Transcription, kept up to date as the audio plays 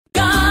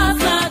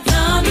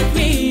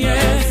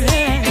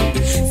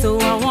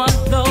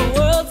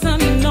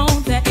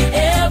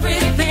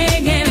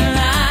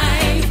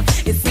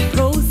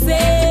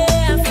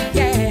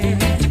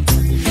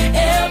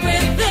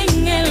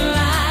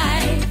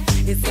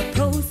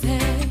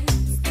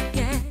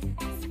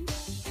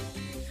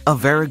A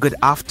very good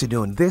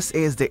afternoon. This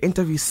is the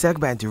interview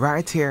segment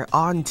right here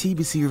on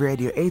TBC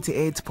Radio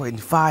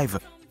 88.5,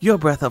 your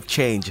breath of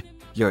change,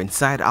 your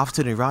Inside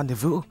Afternoon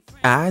Rendezvous.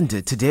 And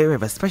today we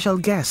have a special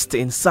guest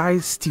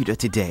inside studio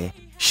today.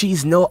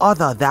 She's no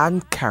other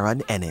than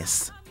Kerron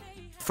Ennis.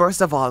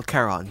 First of all,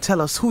 Kerron,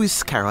 tell us, who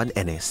is Kerron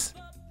Ennis?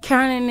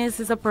 Kerron Ennis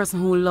is a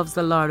person who loves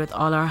the Lord with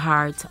all her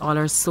heart, all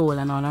her soul,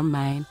 and all her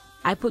mind.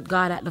 I put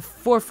God at the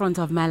forefront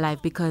of my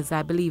life because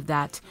I believe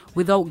that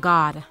without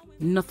God,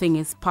 nothing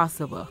is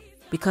possible,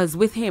 because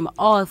with Him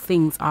all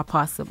things are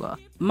possible.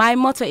 My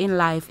motto in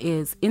life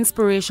is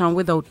inspiration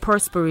without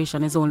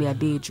perspiration is only a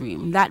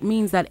daydream. That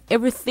means that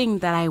everything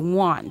that I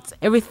want,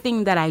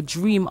 everything that I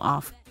dream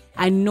of,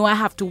 I know I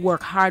have to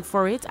work hard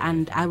for it,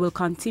 and I will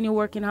continue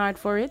working hard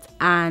for it.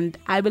 And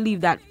I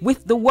believe that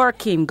with the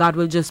working, God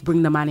will just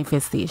bring the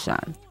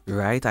manifestation.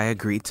 Right, I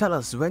agree. Tell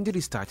us, when did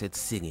you started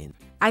singing?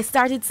 I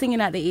started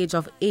singing at the age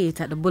of 8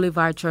 at the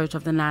Boulevard Church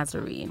of the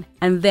Nazarene.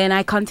 And then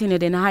I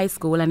continued in high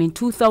school, and in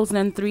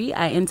 2003,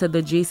 I entered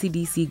the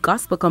JCDC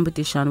gospel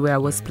competition where I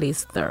was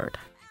placed third.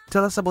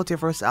 Tell us about your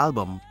first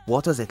album.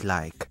 What was it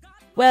like?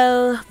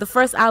 Well, the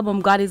first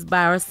album, God Is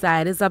By Our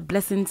Side, is a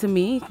blessing to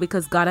me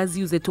because God has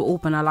used it to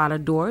open a lot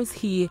of doors.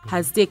 He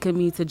has taken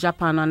me to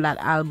Japan on that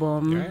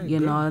album,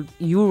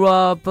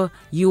 Europe,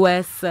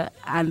 US,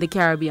 and the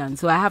Caribbean.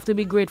 So I have to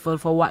be grateful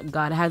for what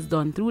God has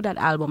done through that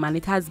album, and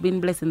it has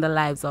been blessing the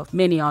lives of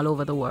many all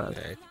over the world.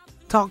 Okay.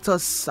 Talk to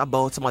us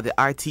about some of the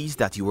artists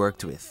that you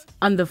worked with.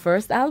 On the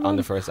first album? On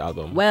the first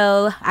album.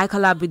 Well, I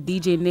collabed with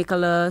DJ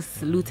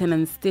Nicholas,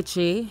 Lieutenant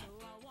Stitchy.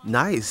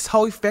 Nice.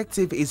 How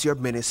effective is your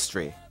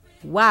ministry?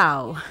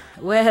 Wow.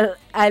 Well,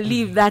 I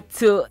leave that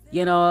to,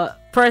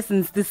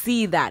 persons to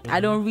see that. I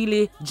don't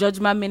really judge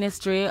my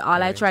ministry.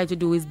 All I try to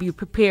do is be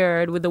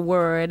prepared with the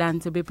word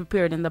and to be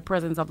prepared in the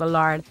presence of the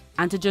Lord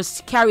and to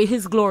just carry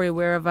His glory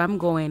wherever I'm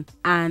going.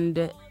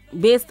 And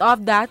based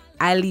off that,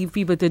 I leave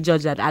people to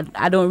judge that.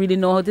 I don't really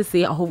know how to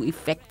say how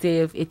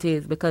effective it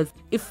is, because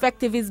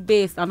effective is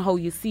based on how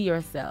you see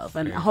yourself.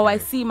 And how I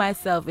see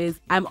myself is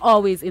I'm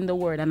always in the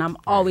Word, and I'm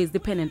always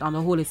dependent on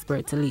the Holy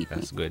Spirit to lead me.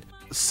 That's good.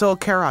 So,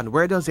 Kerron,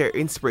 where does your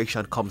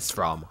inspiration comes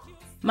from?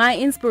 My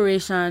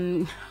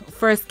inspiration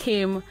first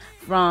came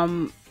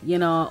from,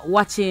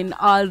 watching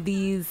all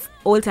these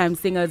old-time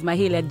singers,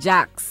 Mahalia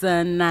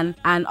Jackson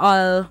and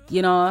all,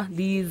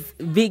 these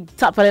big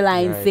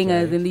top-of-the-line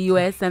singers in the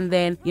U.S. And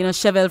then,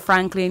 Chevelle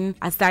Franklin,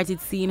 I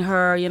started seeing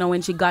her,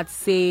 when she got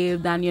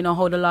saved and,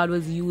 how the Lord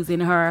was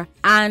using her.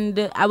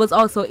 And I was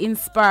also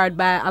inspired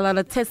by a lot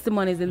of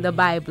testimonies in the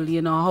Bible,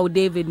 how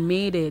David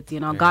made it.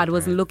 God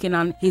wasn't looking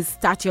on his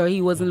stature.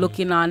 He wasn't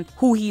looking on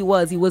who he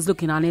was. He was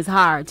looking on his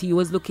heart. He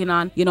was looking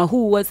on,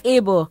 who was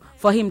able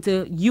for him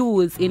to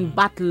use in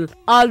battle.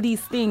 All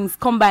these things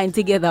combined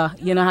together,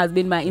 has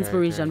been my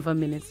inspiration for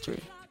ministry.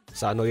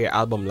 So I know your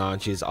album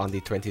launches on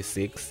the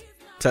 26th.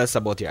 Tell us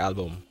about your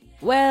album.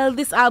 Well,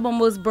 this album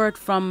was birthed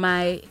from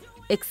my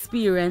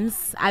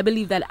experience. I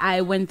believe that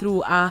I went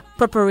through a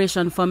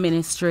preparation for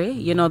ministry,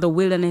 the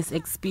wilderness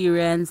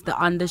experience, the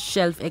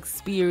on-the-shelf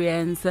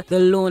experience, the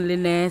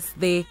loneliness,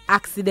 the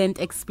accident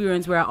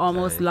experience where I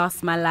almost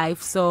lost my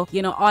life. So,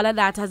 all of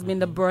that has been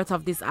the birth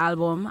of this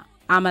album.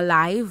 I'm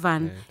alive,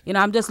 and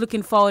I'm just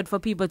looking forward for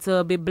people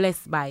to be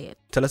blessed by it.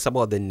 Tell us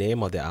about the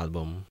name of the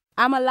album.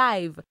 I'm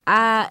alive.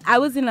 I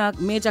was in a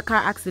major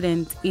car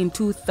accident in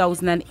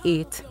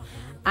 2008.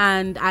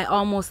 And I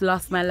almost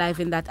lost my life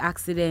in that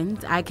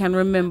accident. I can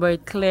remember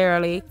it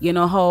clearly,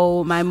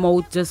 how my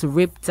mouth just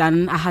ripped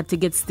and I had to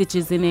get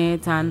stitches in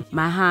it, and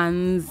my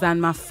hands and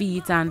my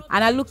feet. And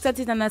I looked at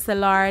it and I said,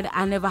 Lord,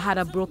 I never had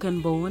a broken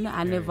bone.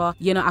 I never,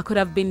 I could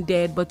have been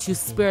dead, but you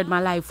spared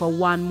my life for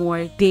one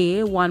more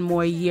day, one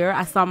more year.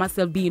 I saw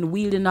myself being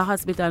wheeled in the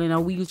hospital in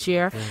a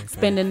wheelchair,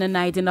 spending the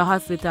night in the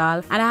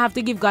hospital. And I have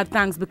to give God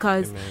thanks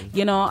because,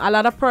 a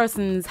lot of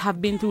persons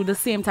have been through the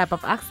same type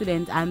of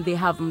accident and they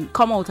haven't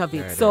come out of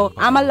it. So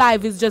I'm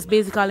alive is just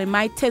basically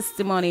my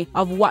testimony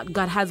of what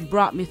God has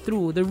brought me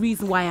through, the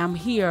reason why I'm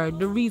here,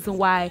 the reason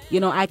why,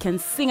 I can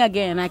sing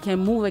again, I can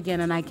move again,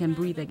 and I can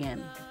breathe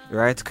again.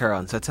 Right,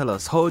 Kerron. So tell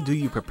us, how do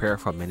you prepare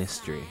for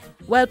ministry?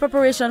 Well,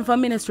 preparation for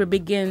ministry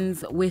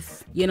begins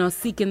with,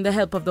 seeking the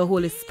help of the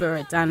Holy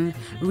Spirit and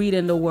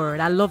reading the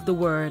Word. I love the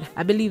Word.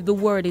 I believe the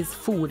Word is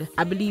food.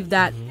 I believe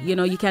that,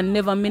 you can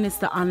never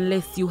minister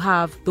unless you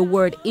have the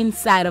Word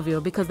inside of you,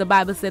 because the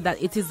Bible said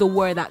that it is the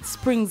Word that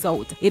springs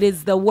out. It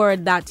is the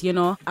Word that,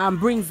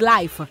 brings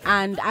life.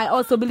 And I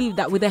also believe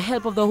that with the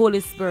help of the Holy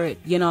Spirit,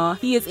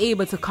 He is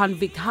able to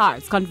convict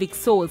hearts, convict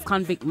souls,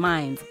 convict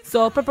minds.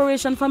 So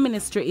preparation for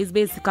ministry is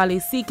basically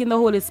seeking the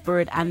Holy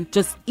Spirit and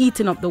just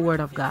eating up the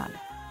Word of God.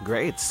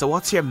 Great. So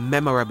what's your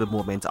memorable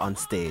moment on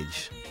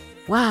stage?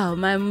 Wow,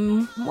 my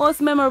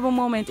most memorable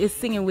moment is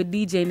singing with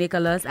DJ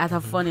Nicholas at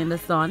a Fun in the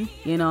Sun.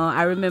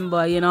 I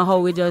remember, how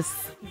we just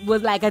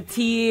was like a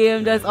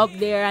team just up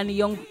there, and the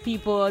young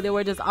people, they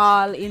were just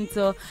all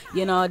into,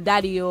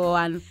 Daddy-O,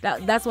 and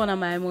that's one of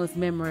my most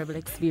memorable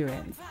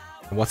experiences.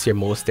 What's your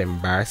most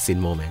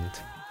embarrassing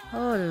moment?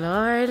 Oh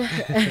Lord.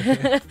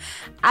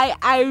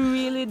 I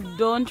really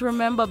don't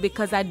remember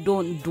because I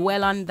don't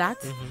dwell on that.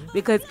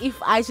 Because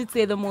if I should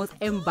say the most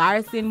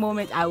embarrassing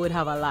moment, I would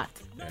have a lot.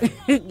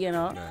 You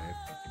know? Right.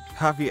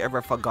 Have you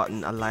ever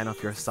forgotten a line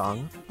of your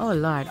song? Oh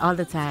Lord, all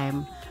the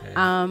time.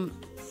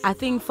 I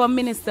think for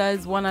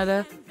ministers, one of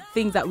the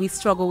things that we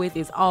struggle with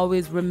is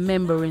always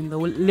remembering the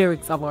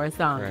lyrics of our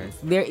songs. Right.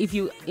 There, if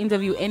you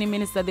interview any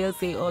minister, they'll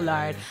say, "Oh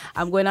Lord,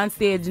 I'm going on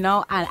stage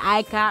now and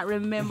I can't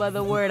remember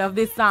the word of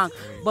this song."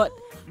 But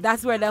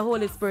that's where the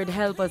Holy Spirit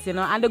helps us, you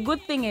know. And the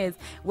good thing is,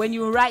 when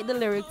you write the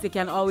lyrics, you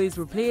can always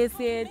replace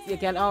it. You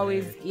can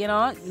always, you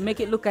know, make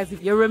it look as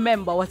if you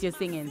remember what you're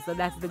singing. So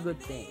that's the good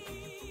thing.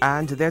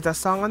 And there's a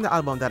song on the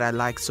album that I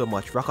like so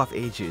much, Rock of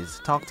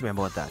Ages. Talk to me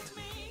about that.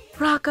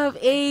 Rock of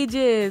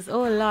Ages.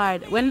 Oh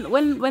Lord. When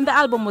the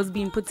album was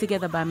being put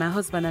together by my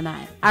husband and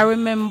I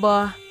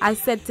remember I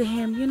said to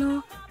him, you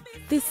know,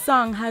 this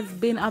song has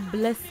been a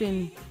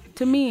blessing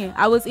to me.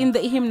 I was in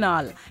the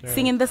hymnal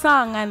singing the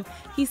song and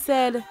he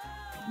said,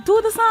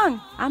 do the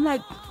song. I'm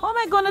like, how am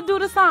I gonna do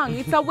the song?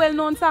 It's a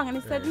well-known song. And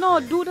he said, no,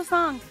 do the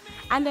song.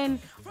 And then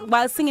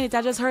while singing it,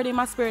 I just heard in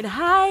my spirit,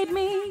 hide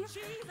me,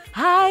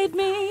 hide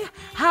me,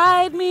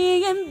 hide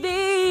me in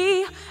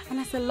thee. And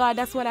I said, Lord,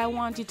 that's what I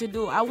want you to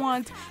do. I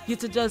want you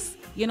to just,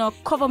 you know,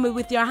 cover me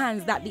with your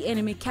hands that the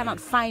enemy cannot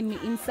find me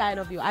inside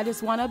of you. I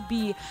just want to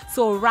be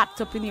so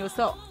wrapped up in you.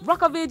 So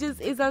Rock of Ages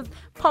is a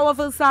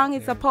powerful song.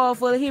 It's a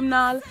powerful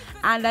hymnal.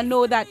 And I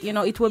know that, you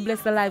know, it will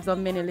bless the lives of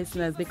many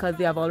listeners because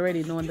they have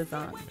already known the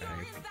song.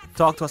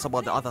 Talk to us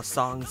about the other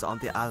songs on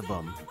the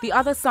album. The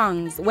other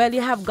songs, well,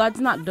 you have God's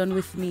Not Done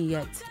With Me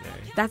Yet.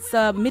 That's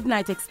a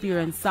Midnight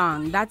Experience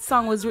song. That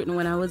song was written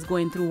when I was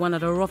going through one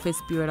of the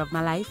roughest period of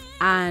my life.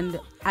 And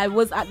I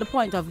was at the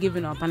point of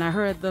giving up. And I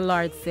heard the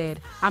Lord said,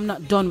 I'm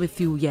not done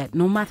with you yet.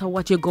 No matter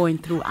what you're going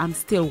through, I'm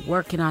still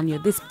working on you.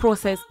 This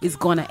process is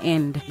going to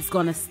end. It's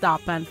going to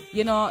stop. And,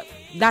 you know,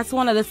 that's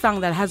one of the songs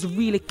that has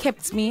really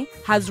kept me,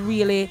 has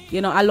really, you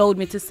know, allowed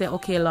me to say,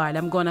 okay, Lord,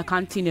 I'm going to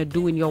continue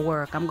doing your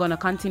work. I'm going to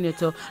continue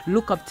to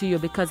look up to you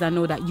because I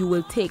know that you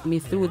will take me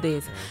through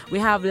this. We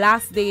have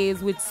Last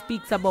Days, which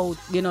speaks about,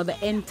 you know, the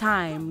end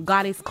time.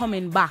 God is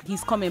coming back.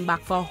 He's coming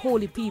back for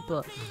holy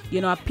people,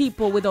 you know, a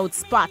people without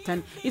spot.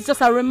 And it's just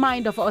a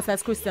reminder for us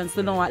as Christians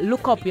to know what,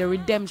 look up, your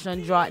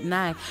redemption draweth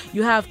nigh.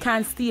 You have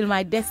Can't Steal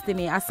My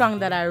Destiny, a song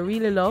that I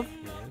really love.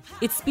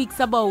 It speaks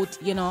about,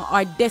 you know,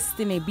 our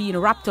destiny being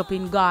wrapped up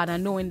in God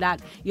and knowing that,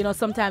 you know,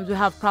 sometimes we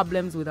have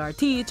problems with our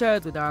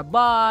teachers, with our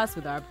boss,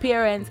 with our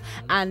parents,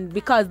 and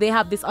because they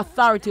have this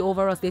authority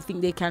over us, they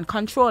think they can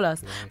control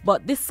us.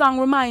 But this song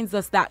reminds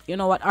us that, you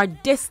know what, our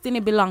destiny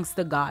belongs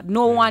to God.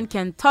 No one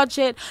can touch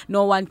it.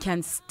 No one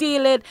can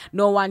steal it.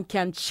 No one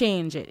can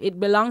change it. It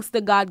belongs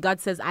to God.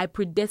 God says, I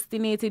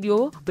predestinated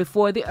you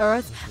before the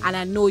earth and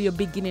I know your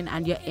beginning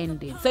and your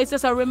ending. So it's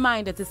just a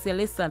reminder to say,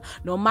 listen,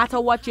 no matter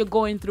what you're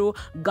going through,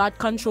 God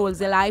controls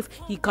your life.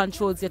 He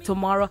controls your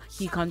tomorrow.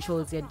 He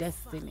controls your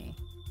destiny.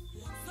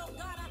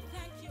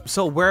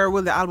 So where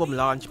will the album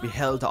launch be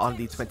held on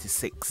the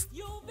 26th?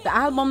 The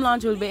album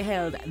launch will be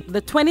held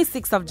the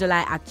 26th of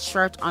July at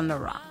Church on the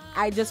Rock.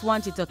 I just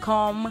want you to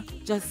come.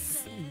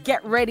 Just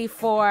get ready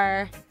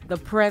for the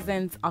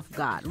presence of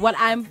God. What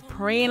I'm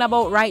praying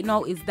about right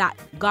now is that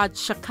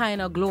God's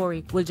Shekinah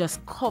glory will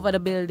just cover the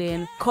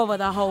building, cover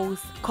the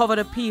house, cover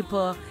the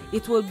people.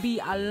 It will be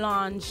a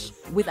launch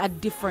with a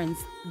difference.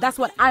 That's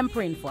what I'm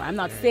praying for. I'm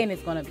not saying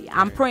it's going to be.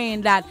 I'm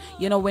praying that,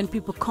 you know, when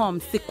people come,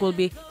 sick will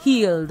be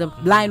healed, the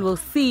blind will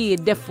see,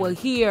 deaf will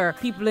hear,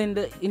 people in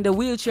the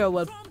wheelchair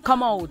will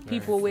come out,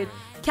 people with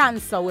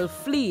cancer will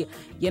flee.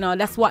 You know,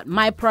 that's what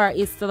my prayer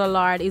is to the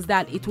Lord, is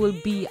that it will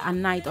be a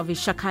night of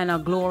His Shekinah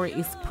glory,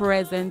 His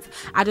presence.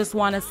 I just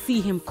want to see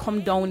Him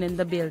come down in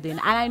the building.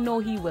 And I know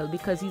He will,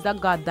 because He's a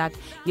God that,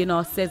 you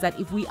know, says that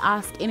if we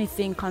ask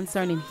anything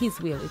concerning His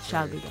will, it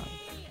shall be done.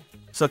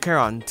 So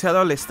Kerron, tell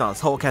our listeners,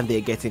 how can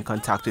they get in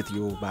contact with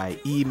you by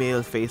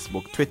email,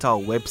 Facebook, Twitter,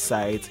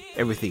 website,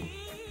 everything?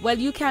 Well,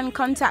 you can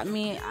contact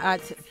me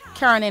at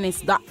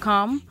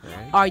KerronEnnis.com,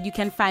 or you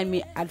can find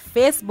me at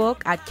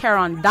Facebook at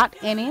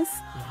Kerron.Ennis,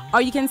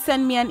 or you can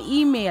send me an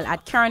email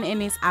at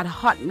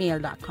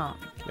KerronEnnis@hotmail.com.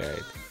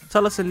 Right.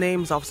 Tell us the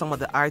names of some of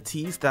the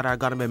artists that are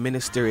going to be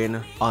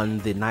ministering on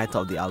the night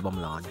of the album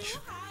launch.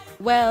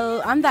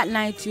 Well, on that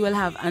night, you will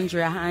have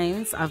Andrea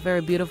Hines, a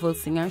very beautiful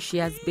singer. She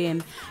has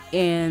been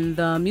in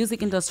the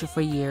music industry for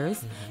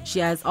years. She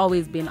has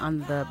always been on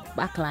the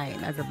back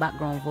line as a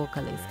background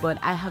vocalist. But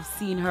I have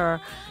seen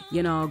her,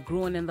 you know,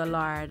 growing in the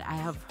Lord. I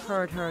have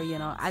heard her, you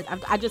know,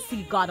 I just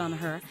see God on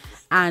her.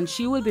 And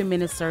she will be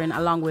ministering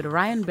along with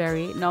Ryan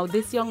Berry. Now,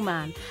 this young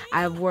man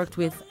I have worked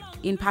with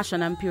in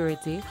Passion and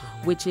Purity,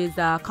 which is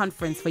a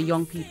conference for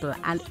young people.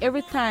 And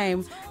every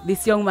time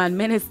this young man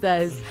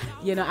ministers,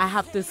 you know, I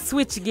have to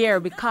switch gear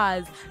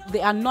because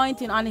the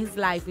anointing on his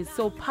life is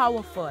so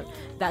powerful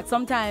that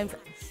sometimes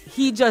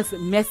he just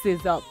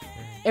messes up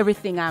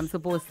everything I'm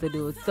supposed to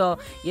do. So,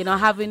 you know,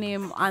 having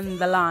him on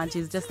the launch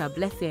is just a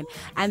blessing.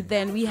 And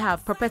then we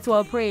have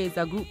Perpetual Praise,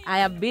 a group I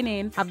have been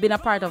a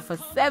part of for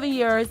 7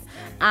 years.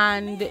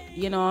 And,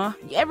 you know,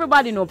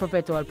 everybody know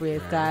Perpetual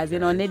Praise because, you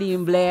know,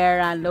 Nadine Blair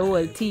and the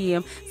whole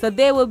team. So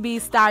they will be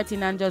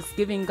starting and just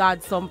giving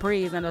God some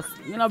praise and just,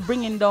 you know,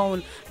 bringing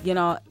down, you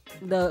know,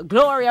 the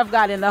glory of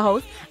God in the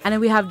house. And then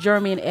we have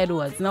Jermaine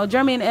Edwards. Now,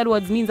 Jermaine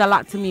Edwards means a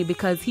lot to me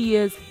because he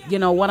is, you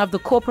know, one of the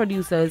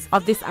co-producers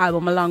of this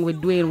album along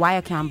with Dwayne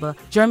Wyatt Campbell.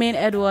 Jermaine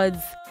Edwards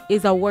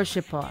is a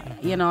worshiper.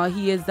 You know,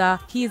 he is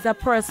a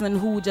person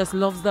who just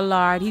loves the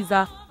Lord. He's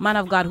a man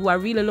of God who I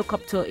really look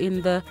up to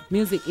in the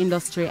music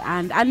industry,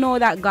 and I know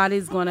that God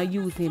is gonna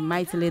use him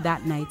mightily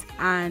that night.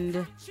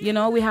 And you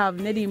know, we have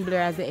Nadine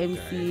Blair as the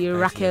MC,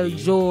 Raquel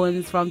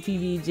Jones from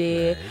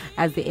TVJ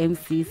as the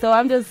MC. So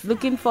I'm just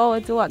looking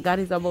forward to what God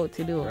is about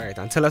to do. Right,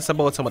 and tell us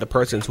about some of the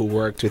persons who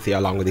worked with you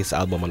along with this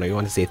album. I know you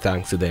want to say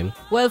thanks to them.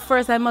 Well,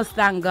 first I must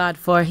thank God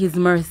for His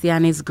mercy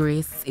and His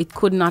grace. It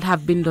could not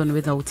have been done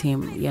without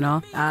Him. You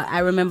know, I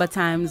remember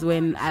times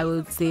when I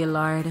would say,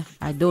 Lord,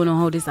 I don't know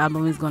how this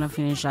album is gonna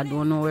finish. I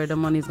don't know where the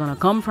money is gonna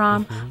come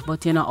from,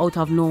 but you know, out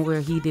of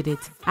nowhere He did it.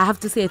 I have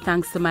to say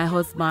thanks to my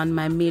husband,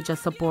 my major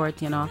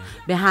support, you know,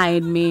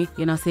 behind me,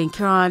 you know, saying,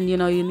 Kerron, you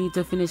know, you need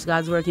to finish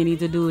God's work, you need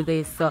to do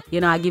this. So, you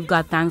know, I give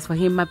God thanks for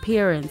him. My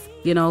parents,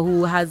 you know,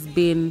 who has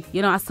been,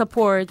 you know, a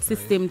support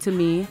system to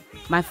me.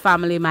 My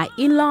family, my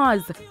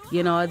in-laws,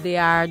 you know, they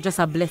are just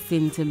a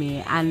blessing to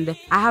me. And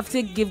I have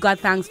to give God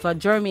thanks for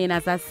Jermaine,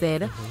 as I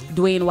said,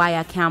 Dwayne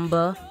Wyatt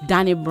Campbell,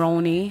 Danny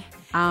Brownie,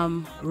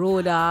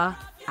 Rhoda,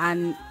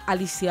 and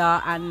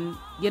Alicia, and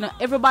you know,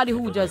 everybody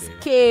who just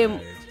came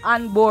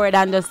on board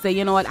and just say,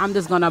 you know what, I'm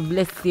just gonna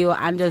bless you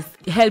and just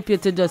help you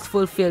to just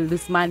fulfill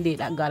this mandate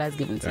that God has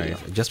given to you.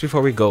 Just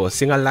before we go,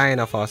 sing a line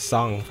of our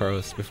song for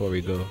us before we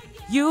go.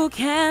 You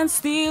can't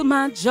steal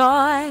my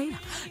joy,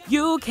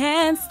 you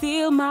can't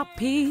steal my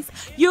peace,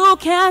 you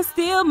can't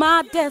steal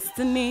my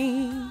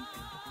destiny.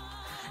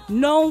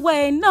 No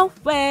way, no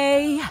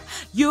way,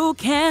 you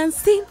can't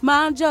steal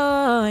my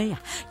joy,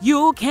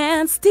 you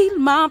can't steal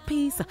my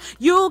peace,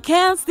 you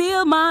can't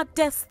steal my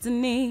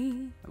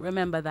destiny.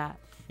 Remember that.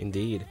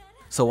 Indeed.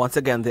 So once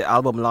again, the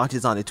album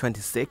launches on the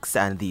 26th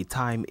and the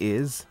time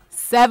is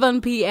 7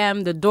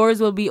 p.m. The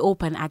doors will be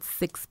open at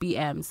 6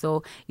 p.m.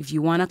 So if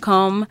you want to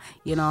come,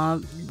 you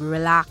know,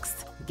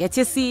 relax, get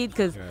your seat,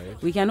 because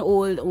we can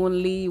hold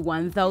only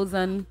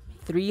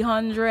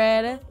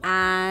 1,300,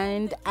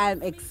 and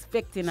I'm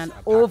expecting an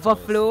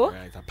overflow.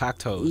 Right, a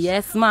packed house.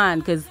 Yes, man,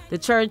 because the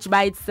church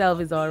by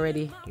itself is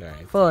already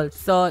full.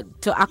 So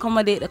to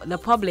accommodate the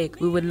public,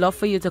 we would love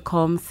for you to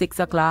come 6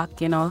 o'clock.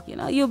 You know,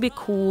 you'll be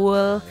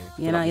cool.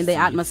 You know, in the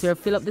atmosphere,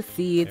 fill up the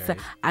seats,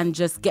 and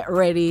just get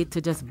ready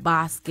to just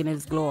bask in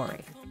His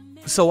glory.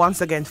 So once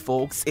again,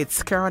 folks,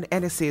 it's Kerron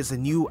Ennis'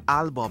 new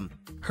album.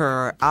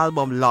 Her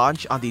album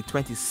launch on the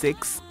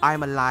 26th,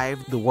 I'm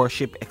Alive, The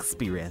Worship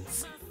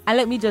Experience. And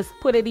let me just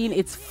put it in,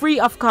 it's free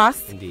of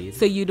cost. Indeed.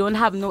 So you don't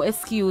have no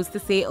excuse to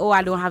say, oh,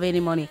 I don't have any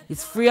money.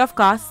 It's free of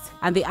cost,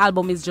 and the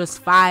album is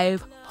just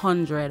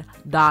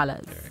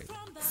 $500.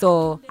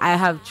 So I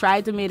have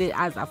tried to make it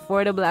as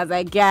affordable as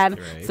I can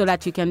so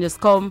that you can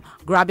just come,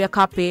 grab your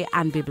copy,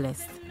 and be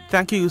blessed.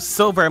 Thank you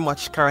so very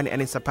much, Kerron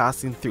Ennis, for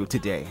passing through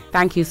today.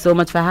 Thank you so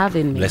much for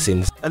having me.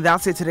 Blessings. And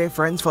that's it today,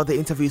 friends, for the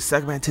interview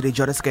segment. Today,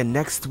 join us again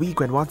next week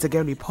when once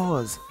again we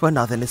pause for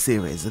another in the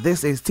series.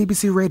 This is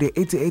TBC Radio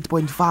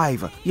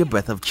 88.5, your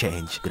breath of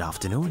change. Good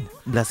afternoon.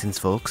 Blessings,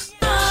 folks.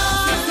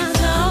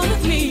 Down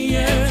with me,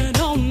 yeah.